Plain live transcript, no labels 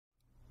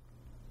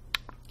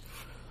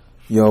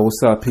Yo,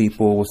 what's up,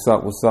 people? What's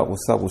up?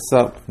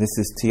 This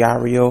is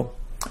Tireo,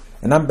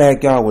 and I'm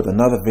back, y'all, with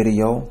another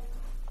video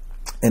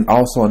and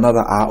also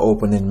another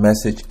eye-opening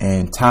message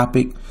and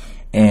topic.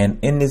 And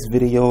in this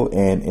video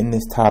and in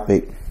this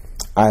topic,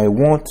 I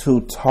want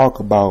to talk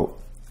about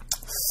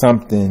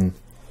something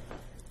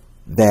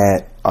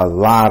that a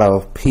lot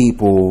of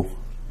people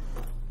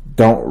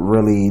don't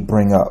really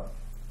bring up.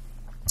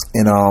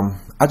 And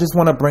I just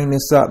want to bring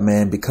this up,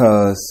 man,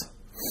 because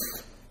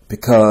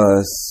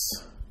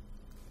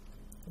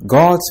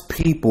God's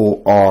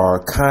people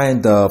are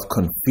kind of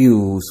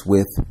confused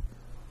with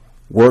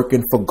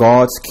working for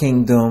God's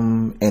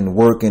kingdom and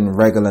working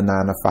regular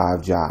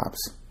 9-to-5 jobs.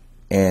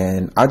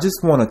 And I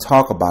just want to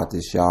talk about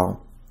this, y'all,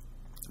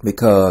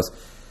 because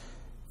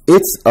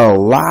it's a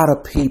lot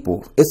of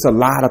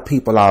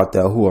people out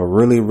there who are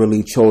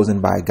really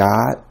chosen by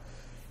God,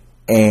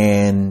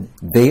 and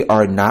they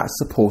are not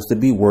supposed to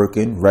be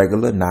working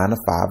regular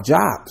 9-to-5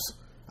 jobs.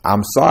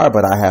 I'm sorry,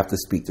 but I have to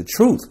speak the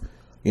truth.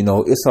 You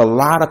know, it's a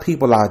lot of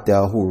people out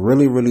there who are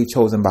really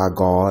chosen by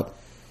God,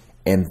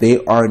 and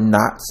they are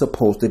not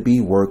supposed to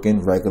be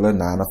working regular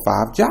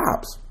 9-to-5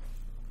 jobs.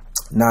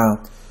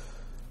 Now,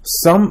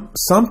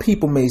 some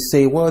people may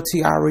say, well,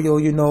 Tireo,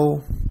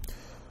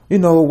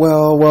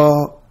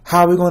 well,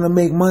 how are we going to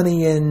make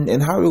money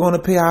and how are we going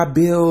to pay our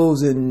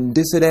bills and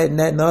this or that and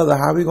that and other?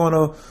 How are we going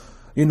to,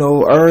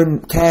 earn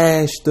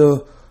cash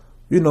to,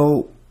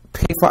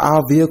 pay for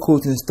our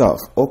vehicles and stuff?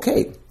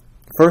 Okay.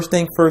 First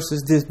thing first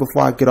is this,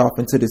 before I get off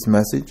into this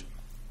message.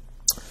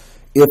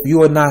 If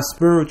you are not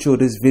spiritual,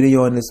 this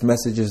video and this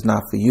message is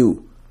not for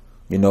you.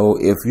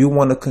 If you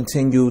want to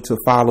continue to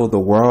follow the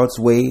world's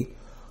way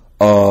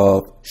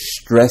of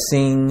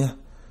stressing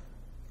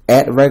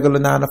at regular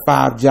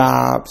 9-to-5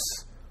 jobs,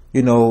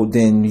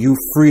 then you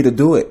free to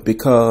do it,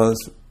 because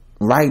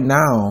right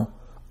now,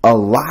 a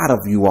lot of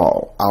you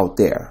all out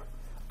there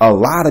are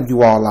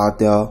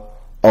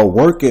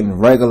working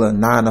regular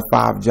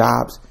 9-to-5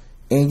 jobs,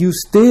 and you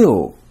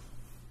still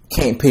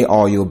can't pay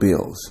all your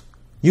bills.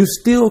 You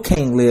still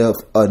can't live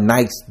a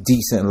nice,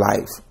 decent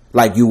life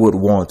like you would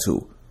want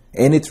to.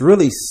 And it's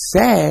really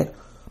sad,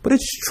 but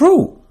it's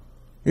true.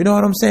 You know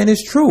what I'm saying?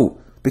 It's true.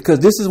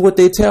 Because this is what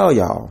they tell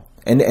y'all.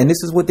 And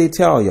this is what they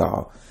tell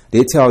y'all.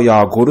 They tell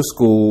y'all go to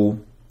school.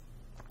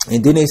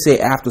 And then they say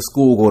after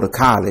school, go to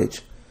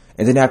college.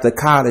 And then after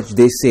college,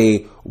 they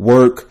say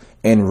work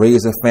and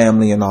raise a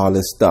family and all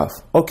this stuff.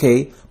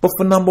 Okay. But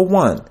for number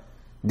one,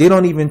 they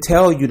don't even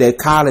tell you that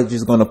college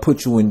is going to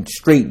put you in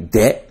straight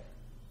debt.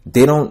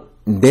 They don't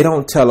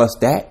tell us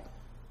that.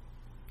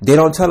 They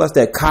don't tell us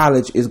that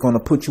college is going to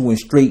put you in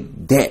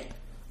straight debt,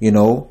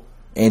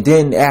 And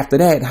then after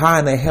that, how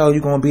in the hell are you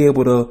going to be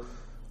able to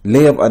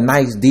live a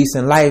nice,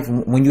 decent life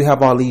when you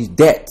have all these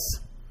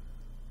debts?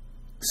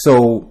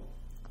 So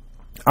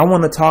I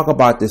want to talk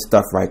about this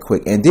stuff right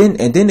quick. And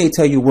then they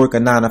tell you work a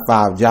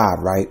 9-to-5 job,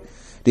 right?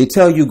 They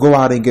tell you go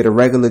out and get a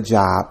regular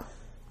job.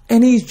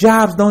 And these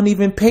jobs don't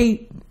even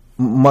pay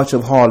much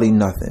of hardly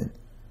nothing.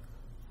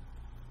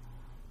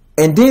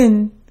 And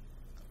then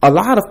a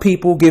lot of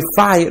people get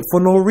fired for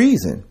no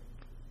reason.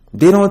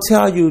 They don't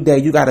tell you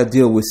that you got to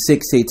deal with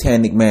 6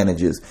 satanic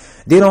managers.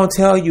 They don't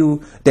tell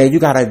you that you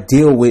got to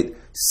deal with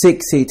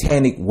 6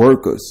 satanic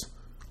workers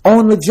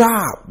on the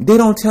job. They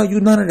don't tell you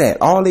none of that.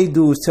 All they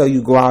do is tell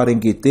you go out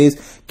and get this.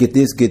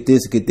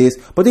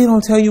 But they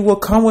don't tell you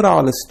what come with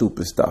all this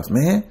stupid stuff,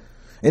 man.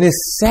 And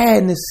it's sad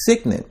and it's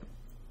sickening.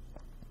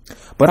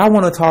 But I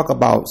want to talk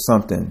about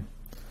something.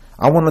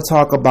 I want to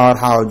talk about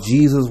how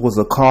Jesus was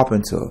a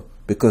carpenter,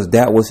 because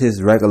that was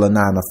his regular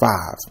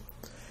 9-to-5.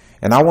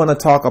 And I want to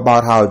talk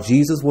about how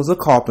Jesus was a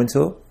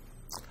carpenter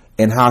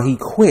and how he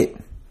quit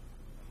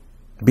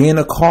being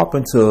a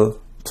carpenter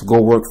to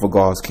go work for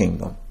God's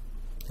kingdom.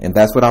 And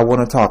that's what I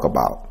want to talk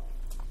about.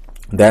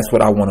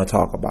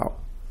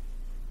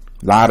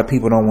 A lot of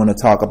people don't want to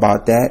talk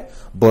about that.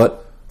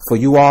 But for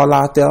you all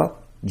out there,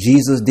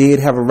 Jesus did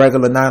have a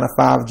regular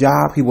 9-to-5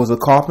 job. He was a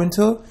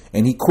carpenter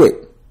and he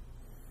quit.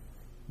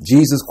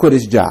 Jesus quit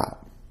his job.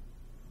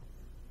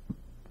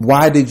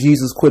 Why did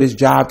Jesus quit his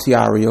job,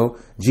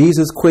 Tireo?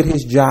 Jesus quit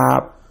his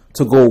job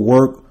to go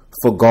work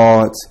for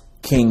God's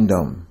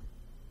kingdom.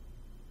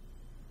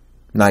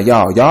 Now,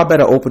 y'all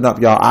better open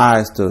up your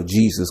eyes to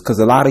Jesus, because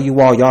a lot of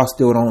y'all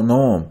still don't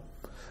know him.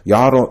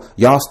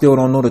 Y'all still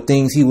don't know the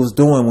things he was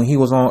doing when he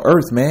was on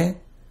earth, man.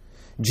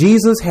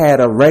 Jesus had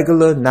a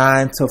regular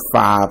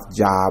 9-to-5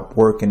 job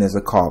working as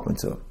a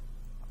carpenter.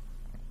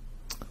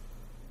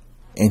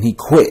 And he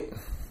quit.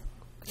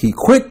 He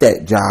quit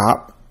that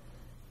job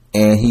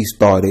and he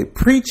started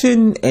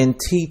preaching and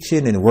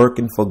teaching and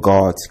working for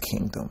God's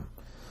kingdom.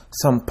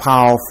 Some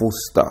powerful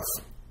stuff.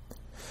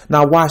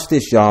 Now watch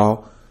this,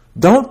 y'all.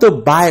 Don't the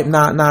Bible,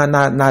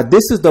 now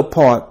this is the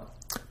part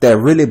that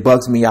really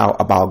bugs me out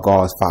about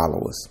God's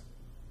followers.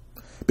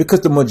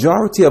 Because the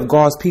majority of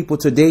God's people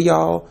today,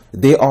 y'all,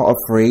 they are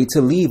afraid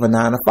to leave a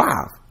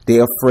 9-to-5.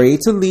 They're afraid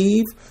to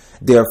leave.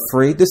 They're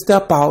afraid to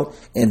step out,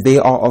 and they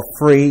are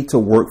afraid to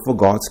work for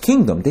God's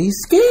kingdom. They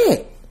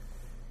scared.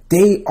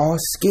 They are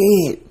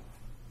scared.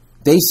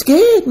 They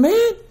scared,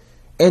 man.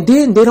 And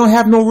then they don't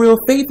have no real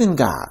faith in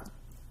God.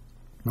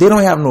 They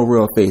don't have no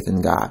real faith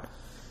in God.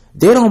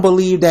 They don't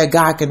believe that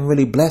God can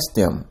really bless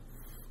them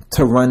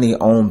to run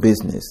their own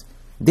business.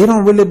 They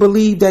don't really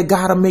believe that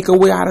God will make a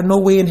way out of no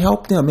way and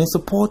help them and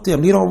support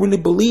them. They don't really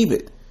believe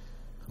it.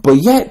 But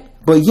yet,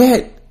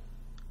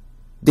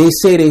 they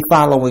say they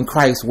follow in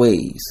Christ's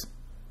ways.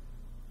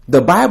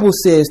 The Bible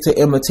says to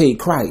imitate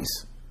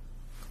Christ.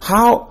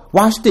 How?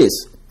 Watch this.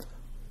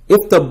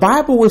 If the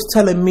Bible was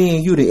telling me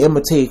and you to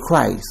imitate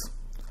Christ,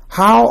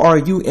 how are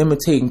you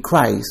imitating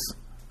Christ,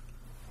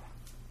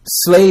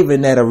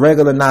 slaving at a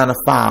regular 9 to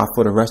 5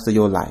 for the rest of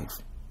your life?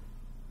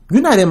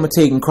 You're not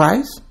imitating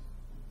Christ.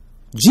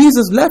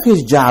 Jesus left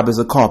his job as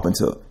a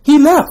carpenter. He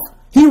left.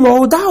 He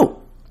rolled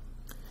out.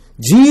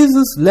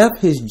 Jesus left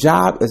his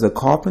job as a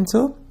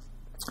carpenter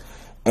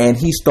and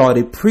he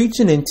started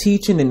preaching and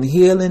teaching and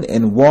healing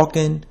and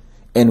walking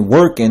and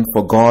working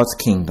for God's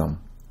kingdom.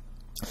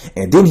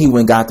 And then he went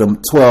and got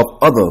them 12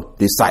 other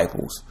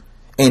disciples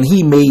and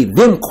he made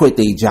them quit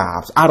their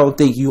jobs. I don't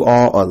think you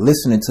all are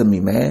listening to me,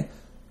 man.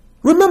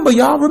 Remember,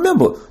 y'all,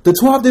 the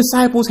 12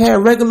 disciples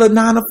had regular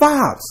 9 to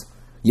 5s.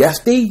 Yes,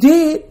 they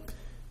did.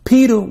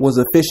 Peter was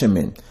a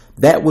fisherman.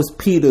 That was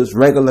Peter's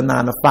regular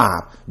 9 to 5.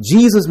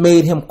 Jesus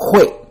made him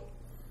quit.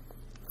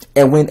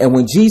 And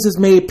when Jesus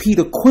made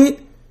Peter quit,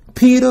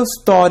 Peter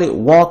started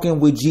walking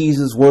with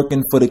Jesus,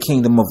 working for the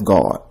kingdom of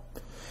God.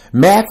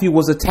 Matthew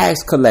was a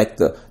tax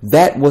collector.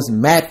 That was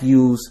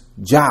Matthew's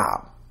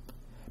job.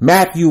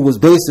 Matthew was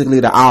basically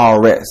the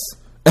IRS.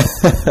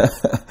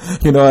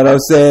 You know what I'm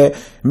saying?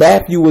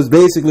 Matthew was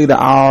basically the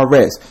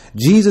IRS.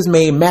 Jesus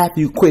made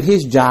Matthew quit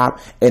his job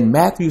and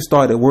Matthew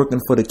started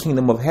working for the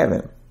kingdom of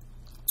heaven.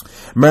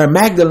 Mary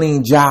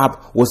Magdalene's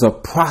job was a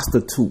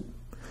prostitute.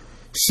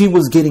 She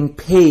was getting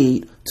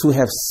paid to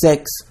have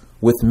sex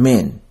with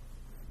men.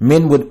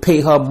 Men would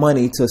pay her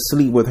money to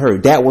sleep with her.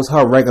 That was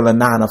her regular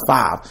 9 to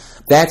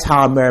 5. That's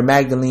how Mary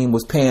Magdalene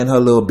was paying her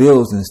little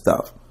bills and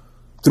stuff,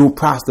 through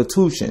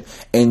prostitution.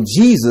 And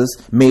Jesus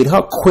made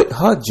her quit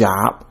her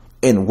job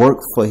and work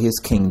for his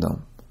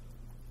kingdom.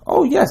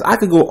 Oh yes, I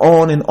could go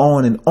on and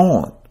on and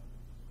on.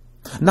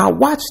 Now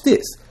watch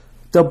this.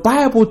 The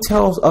Bible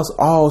tells us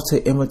all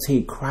to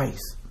imitate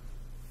Christ.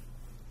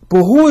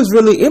 But who is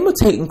really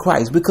imitating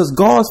Christ? Because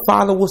God's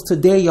followers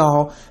today,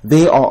 y'all,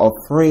 they are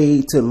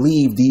afraid to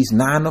leave these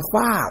 9 to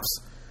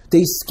 5s.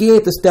 They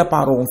scared to step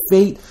out on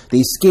faith.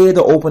 They scared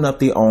to open up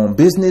their own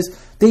business.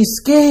 They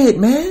scared,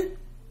 man.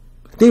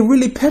 They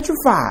really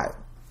petrified.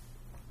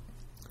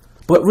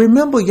 But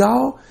remember,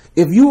 y'all,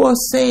 if you are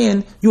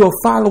saying you are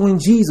following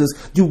Jesus,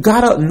 you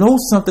gotta know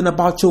something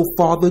about your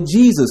father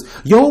Jesus.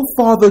 Your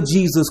father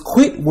Jesus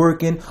quit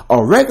working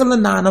a regular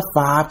 9 to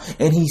 5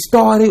 and he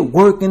started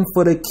working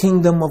for the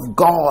kingdom of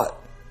God.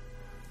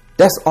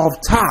 That's off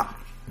top.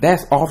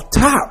 That's off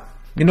top.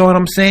 You know what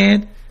I'm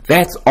saying?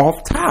 That's off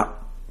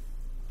top.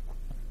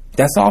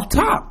 That's off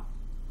top.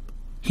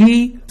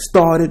 He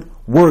started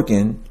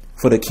working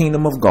for the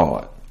kingdom of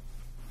God.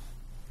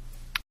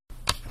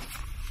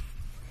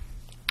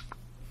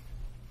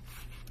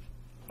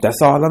 That's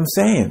all I'm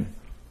saying.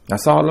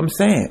 That's all I'm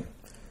saying.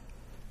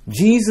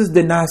 Jesus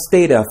did not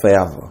stay there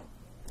forever.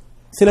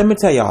 See, let me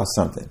tell y'all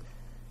something.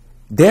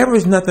 There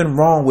is nothing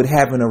wrong with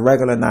having a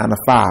regular 9 to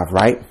 5,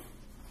 right?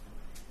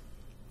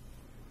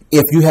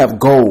 If you have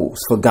goals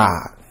for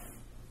God.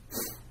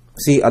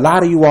 See, a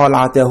lot of you all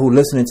out there who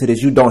listening to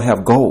this, you don't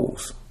have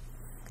goals.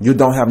 You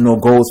don't have no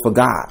goals for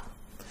God.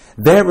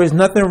 There is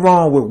nothing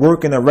wrong with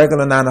working a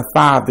regular 9 to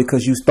 5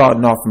 because you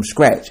starting off from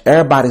scratch.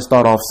 Everybody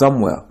start off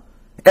somewhere.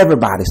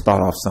 Everybody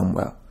start off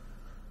somewhere.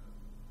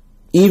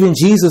 Even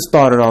Jesus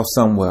started off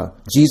somewhere.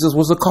 Jesus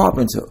was a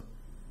carpenter.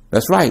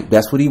 That's right.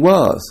 That's what he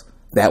was.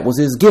 That was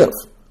his gift.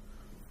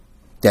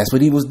 That's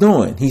what he was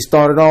doing. He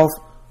started off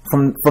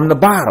from the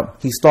bottom.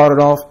 He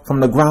started off from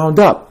the ground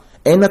up.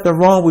 Ain't nothing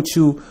wrong with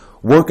you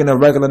working a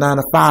regular 9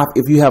 to 5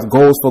 if you have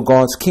goals for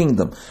God's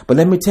kingdom. But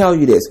let me tell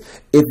you this.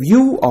 If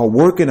you are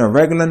working a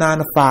regular 9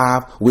 to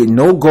 5 with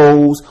no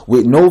goals,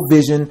 with no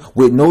vision,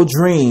 with no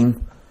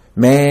dream,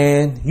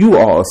 man, you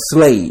are a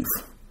slave.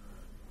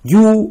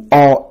 You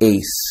are a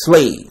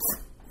slave.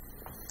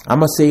 I'm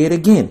going to say it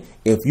again.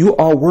 If you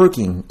are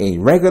working a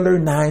regular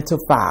 9 to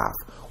 5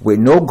 with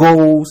no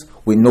goals,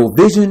 with no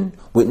vision,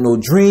 with no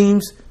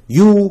dreams,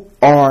 you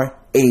are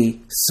a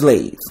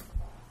slave.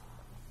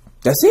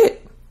 That's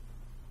it.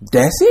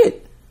 That's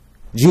it.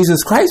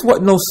 Jesus Christ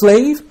wasn't no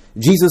slave.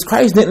 Jesus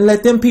Christ didn't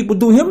let them people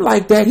do him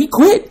like that. He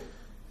quit.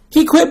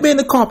 He quit being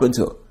a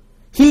carpenter.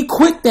 He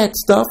quit that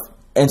stuff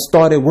and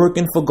started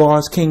working for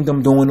God's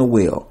kingdom, doing the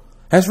will.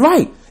 That's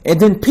right. And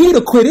then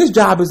Peter quit his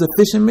job as a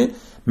fisherman.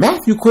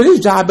 Matthew quit his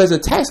job as a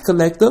tax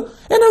collector. And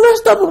the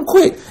rest of them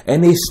quit.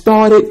 And they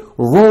started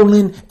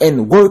rolling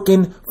and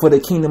working for the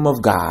kingdom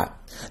of God.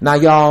 Now,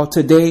 y'all,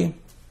 today,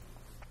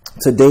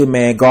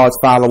 man, God's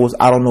followers,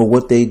 I don't know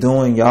what they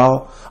doing,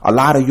 y'all. A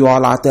lot of you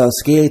all out there are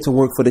scared to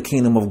work for the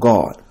kingdom of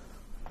God.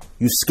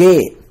 You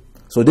scared.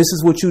 So this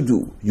is what you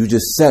do. You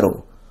just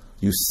settle.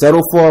 You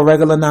settle for a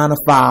regular 9 to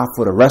 5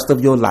 for the rest of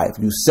your life.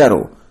 You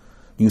settle.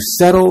 You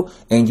settle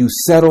and you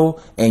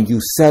settle and you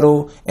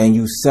settle and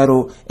you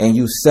settle and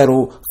you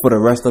settle for the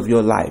rest of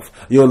your life.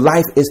 Your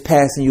life is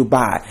passing you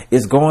by.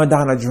 It's going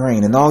down a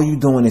drain, and all you're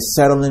doing is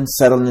settling.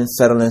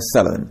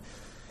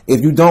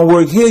 If you don't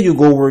work here, you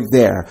go work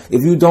there.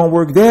 If you don't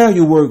work there,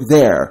 you work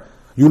there.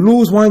 You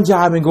lose one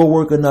job and go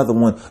work another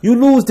one. You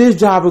lose this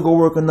job and go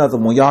work another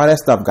one. Y'all, that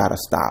stuff gotta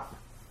stop.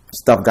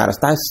 Stuff gotta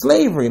stop.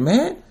 Slavery,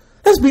 man.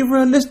 Let's be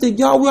realistic,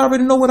 y'all. We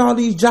already know what all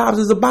these jobs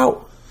is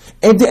about.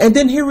 And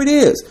then here it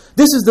is.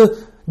 This is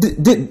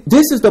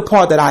the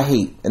part that I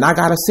hate. And I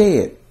gotta say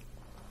it.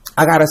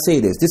 I gotta say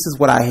this. This is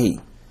what I hate.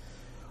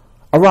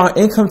 Around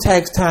income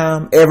tax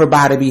time,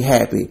 everybody be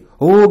happy.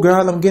 Oh,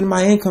 girl, I'm getting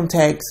my income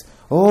tax.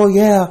 Oh,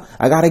 yeah,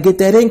 I got to get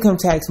that income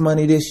tax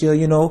money this year,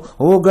 you know.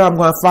 Oh, girl, I'm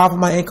going to file for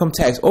my income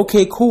tax.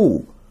 Okay,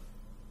 cool.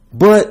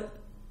 But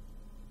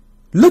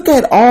look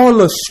at all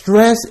the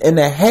stress and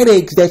the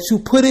headaches that you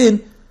put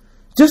in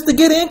just to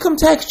get an income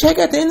tax check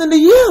at the end of the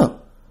year.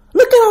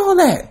 Look at all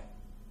that.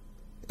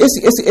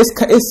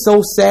 It's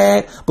so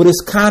sad, but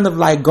it's kind of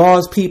like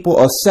God's people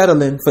are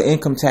settling for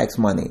income tax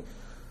money.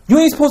 You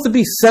ain't supposed to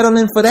be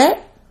settling for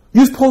that.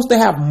 You're supposed to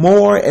have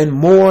more and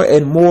more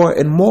and more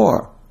and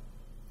more.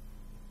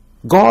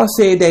 God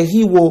said that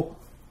he will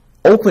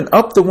open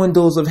up the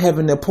windows of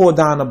heaven and pour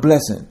down a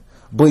blessing.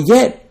 But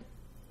yet,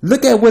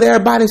 look at what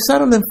everybody's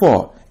settling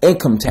for.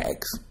 Income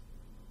tax.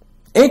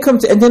 And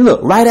then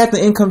look, right after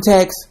income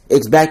tax,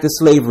 it's back to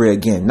slavery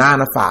again. 9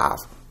 to 5.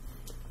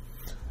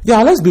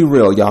 Y'all, let's be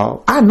real,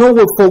 y'all. I know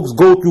what folks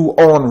go through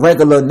on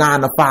regular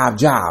 9 to 5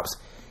 jobs.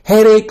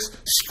 Headaches,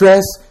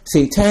 stress,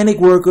 satanic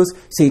workers,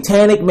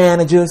 satanic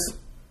managers,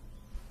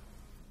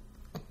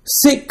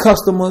 sick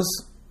customers.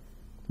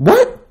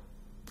 What?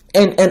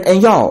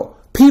 And y'all,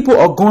 people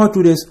are going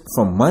through this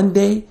from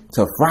Monday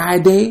to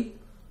Friday.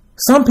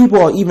 Some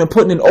people are even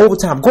putting in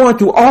overtime, going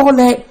through all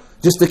that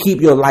just to keep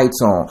your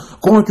lights on,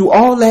 going through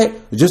all that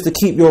just to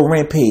keep your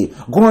rent paid,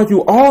 going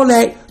through all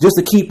that just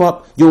to keep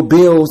up your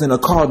bills and a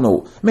car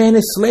note. Man,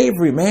 it's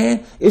slavery,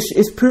 man.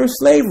 It's pure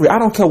slavery. I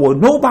don't care what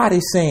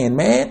nobody's saying,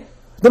 man.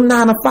 Them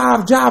 9 to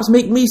 5 jobs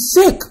make me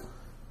sick.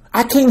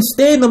 I can't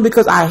stand them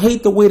because I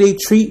hate the way they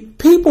treat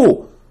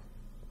people.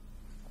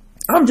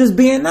 I'm just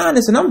being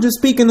honest, and I'm just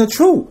speaking the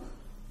truth.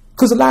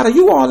 Because a lot of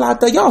you all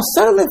out there, y'all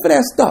settling for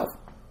that stuff.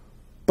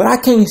 But I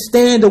can't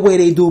stand the way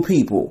they do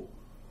people.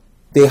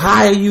 They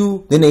hire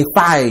you, then they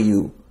fire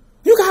you.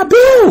 You got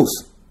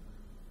bills.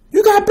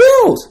 You got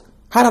bills.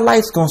 How the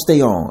lights gonna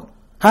stay on?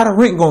 How the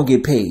rent gonna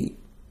get paid?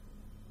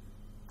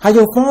 How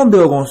your phone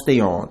bill gonna stay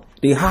on?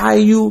 They hire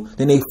you,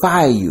 then they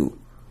fire you.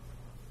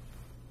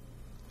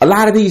 A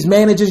lot of these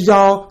managers,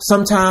 y'all,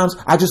 sometimes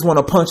I just want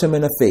to punch them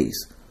in the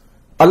face.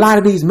 A lot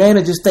of these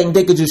managers think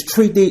they could just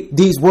treat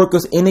these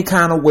workers any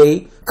kind of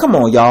way. Come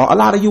on, y'all. A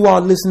lot of you all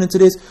listening to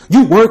this,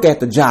 you work at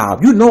the job.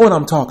 You know what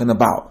I'm talking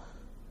about.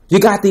 You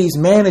got these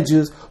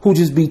managers who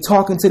just be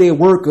talking to their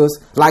workers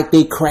like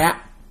they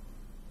crap.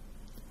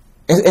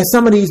 And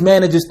some of these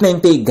managers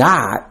think they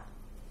God.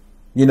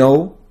 You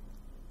know,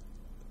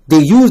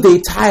 they use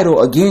their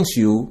title against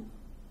you.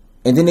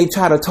 And then they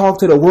try to talk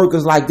to the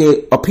workers like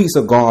they're a piece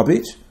of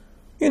garbage.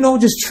 You know,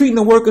 just treating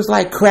the workers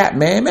like crap,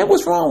 man. Man,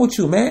 what's wrong with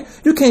you, man?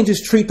 You can't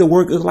just treat the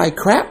workers like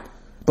crap.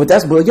 But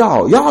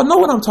y'all know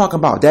what I'm talking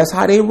about. That's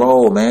how they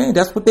roll, man.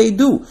 That's what they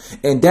do.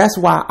 And that's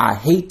why I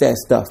hate that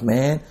stuff,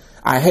 man.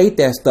 I hate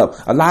that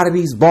stuff. A lot of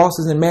these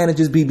bosses and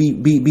managers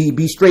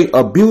be straight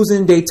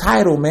abusing their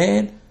title,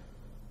 man.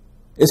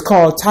 It's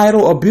called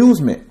title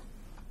abusement.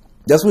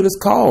 That's what it's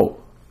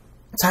called.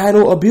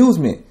 Title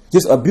abusement.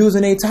 Just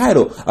abusing a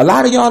title. A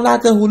lot of y'all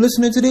out there who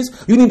listening to this,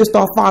 you need to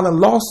start filing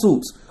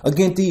lawsuits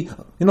against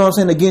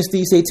against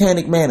these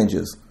satanic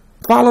managers.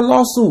 File a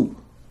lawsuit.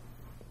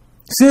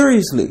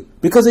 Seriously.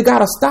 Because it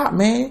gotta stop,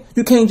 man.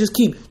 You can't just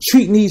keep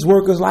treating these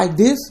workers like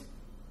this.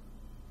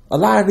 A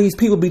lot of these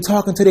people be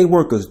talking to their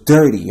workers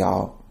dirty,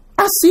 y'all.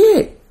 I see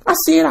it. I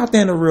see it out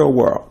there in the real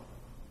world.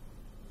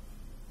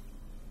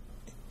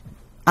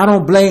 I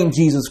don't blame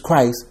Jesus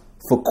Christ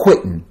for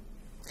quitting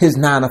his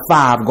 9 to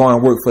 5 going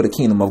to work for the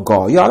kingdom of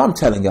God. Y'all, I'm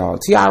telling y'all,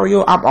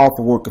 Tireo, I'm all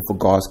for working for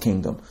God's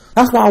kingdom.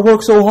 That's why I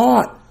work so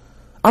hard.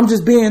 I'm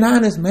just being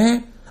honest,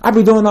 man. I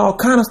be doing all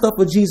kind of stuff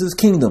for Jesus'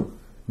 kingdom.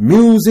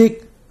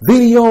 Music,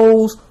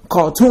 videos,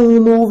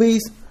 cartoon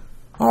movies,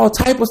 all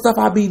type of stuff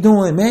I be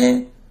doing,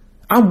 man.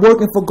 I'm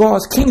working for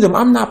God's kingdom.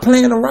 I'm not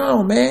playing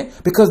around, man,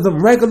 because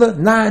them regular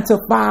 9 to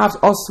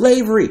 5s are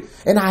slavery.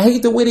 And I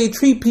hate the way they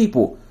treat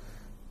people.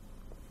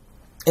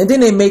 And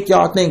then they make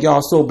y'all think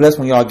y'all so blessed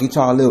when y'all get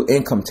y'all a little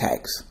income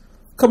tax.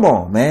 Come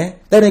on, man.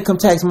 That income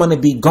tax money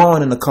be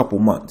gone in a couple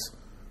months.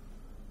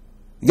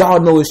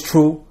 Y'all know it's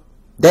true.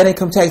 That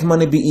income tax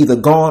money be either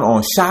gone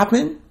on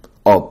shopping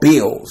or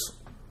bills.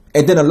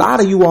 And then a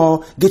lot of you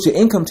all get your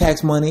income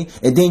tax money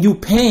and then you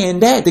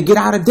paying that to get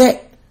out of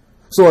debt.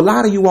 So a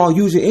lot of you all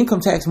use your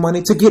income tax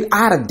money to get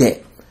out of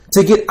debt,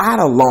 to get out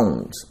of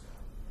loans,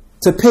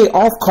 to pay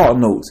off car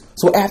notes.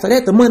 So after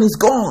that, the money's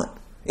gone.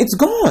 It's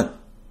gone.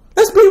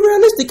 Let's be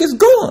realistic. It's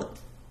gone.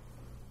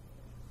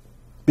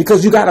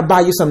 Because you got to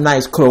buy you some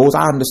nice clothes.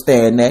 I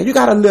understand that. You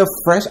got to live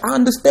fresh. I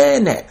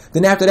understand that.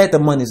 Then after that, the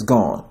money's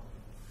gone.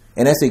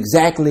 And that's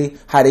exactly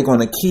how they're going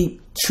to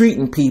keep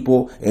treating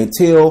people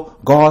until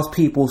God's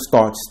people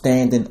start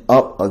standing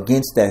up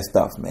against that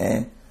stuff,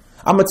 man.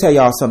 I'm going to tell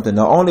y'all something.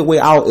 The only way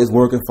out is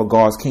working for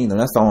God's kingdom.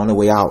 That's the only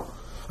way out.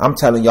 I'm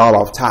telling y'all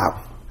off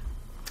top.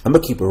 I'm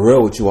going to keep it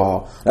real with you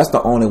all. That's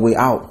the only way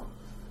out.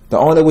 The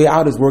only way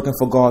out is working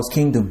for God's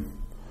kingdom.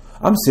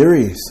 I'm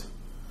serious.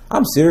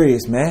 I'm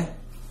serious, man.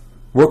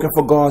 Working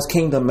for God's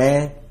kingdom,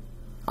 man.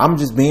 I'm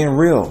just being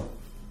real.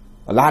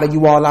 A lot of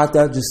you all out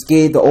there just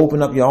scared to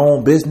open up your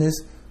own business.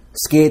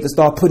 Scared to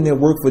start putting in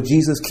work for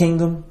Jesus'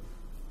 kingdom.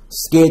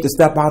 Scared to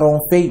step out on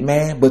faith,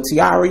 man. But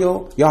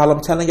Tireo, y'all,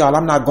 I'm telling y'all,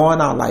 I'm not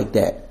going out like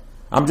that.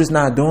 I'm just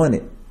not doing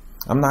it.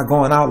 I'm not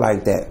going out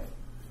like that.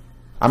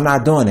 I'm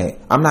not doing it.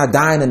 I'm not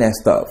dying in that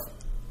stuff.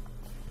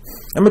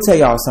 Let me tell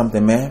y'all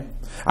something, man.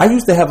 I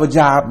used to have a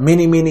job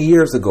many, many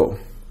years ago.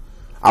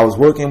 I was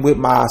working with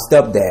my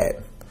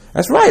stepdad.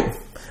 That's right.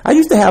 I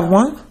used to have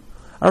one.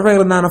 A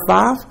regular 9 to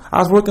 5. I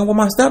was working with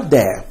my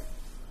stepdad.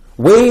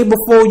 Way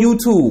before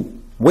YouTube.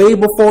 Way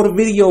before the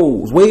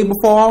videos. Way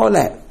before all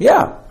that.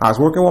 Yeah. I was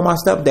working with my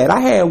stepdad. I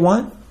had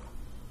one.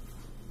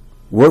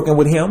 Working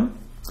with him.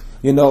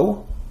 You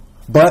know.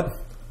 But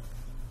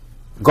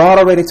God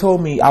already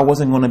told me I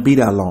wasn't going to be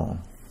that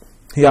long.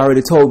 He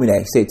already told me that.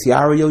 He said,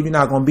 Tireo, you're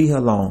not going to be here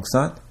long,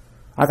 son.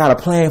 I got a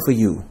plan for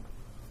you.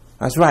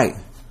 That's right.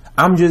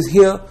 I'm just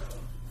here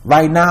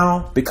right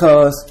now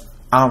because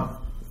I'm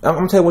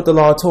telling you what the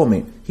Lord told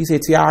me. He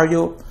said,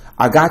 Tireo,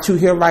 I got you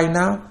here right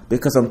now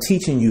because I'm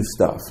teaching you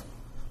stuff.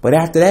 But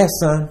after that,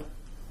 son,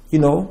 you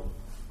know,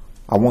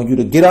 I want you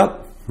to get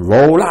up,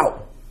 roll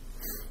out,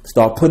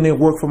 start putting in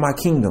work for my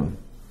kingdom.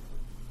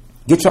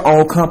 Get your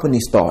own company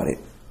started.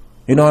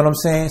 You know what I'm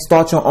saying?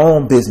 Start your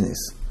own business.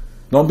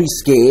 Don't be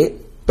scared.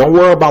 Don't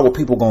worry about what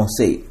people gonna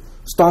say.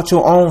 Start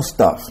your own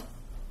stuff.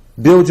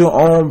 Build your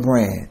own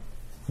brand.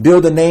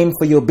 Build a name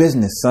for your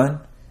business, son.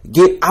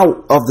 Get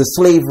out of the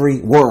slavery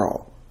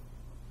world.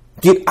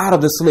 Get out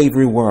of the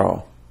slavery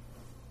world.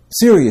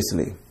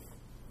 Seriously.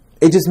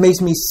 It just makes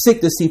me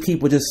sick to see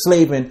people just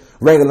slaving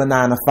regular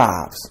 9 to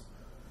 5s.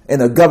 And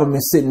the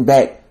government sitting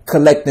back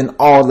collecting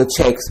all the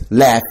checks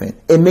laughing.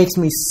 It makes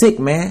me sick,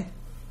 man.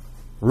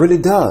 Really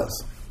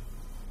does.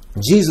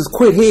 Jesus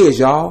quit his,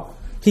 y'all.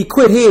 He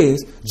quit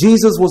his.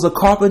 Jesus was a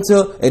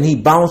carpenter and he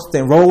bounced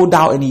and rolled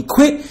out and he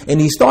quit and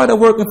he started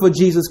working for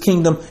Jesus'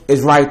 kingdom.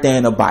 It's right there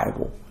in the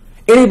Bible.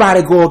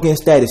 Anybody go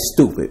against that is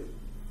stupid.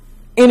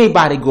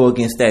 Anybody go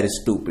against that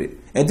is stupid.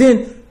 And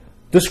then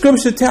the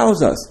scripture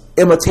tells us,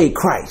 imitate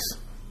Christ.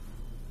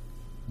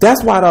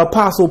 That's why the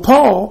Apostle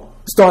Paul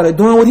started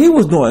doing what he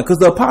was doing. Because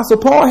the Apostle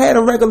Paul had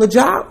a regular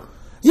job.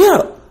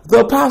 Yeah,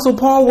 the Apostle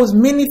Paul was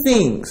many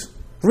things.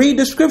 Read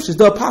the scriptures.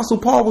 The Apostle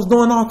Paul was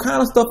doing all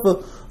kind of stuff.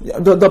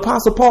 The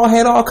Apostle Paul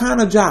had all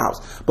kind of jobs.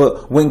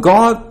 But when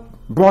God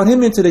brought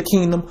him into the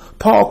kingdom,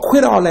 Paul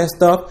quit all that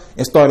stuff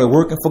and started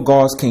working for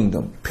God's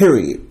kingdom.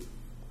 Period.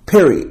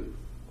 Period.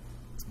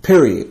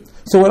 Period.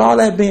 So with all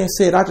that being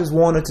said, I just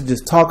wanted to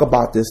just talk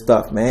about this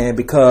stuff, man,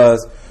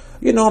 because,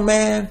 you know,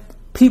 man,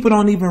 people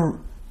don't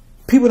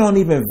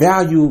even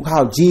value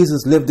how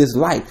Jesus lived his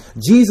life.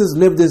 Jesus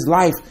lived his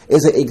life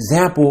as an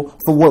example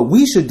for what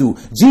we should do.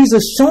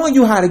 Jesus showing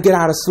you how to get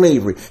out of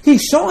slavery.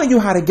 He's showing you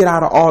how to get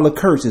out of all the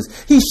curses.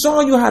 He's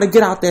showing you how to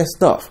get out that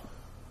stuff.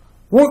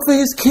 Work for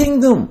his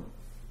kingdom.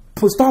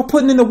 Start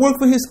putting in the work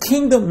for his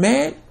kingdom,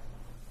 man.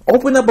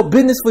 Open up a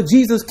business for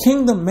Jesus'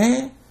 kingdom,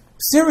 man.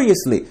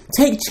 Seriously,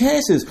 take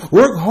chances,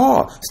 work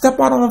hard, step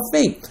out on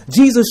faith.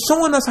 Jesus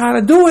showing us how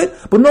to do it,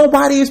 but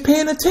nobody is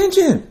paying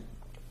attention.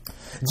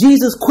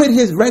 Jesus quit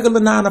his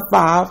regular 9 to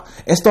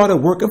 5 and started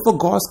working for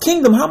God's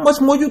kingdom. How much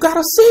more you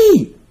gotta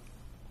see?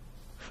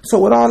 So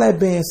with all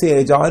that being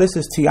said, y'all, this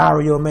is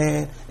Tireo,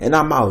 man, and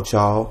I'm out,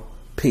 y'all.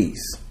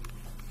 Peace.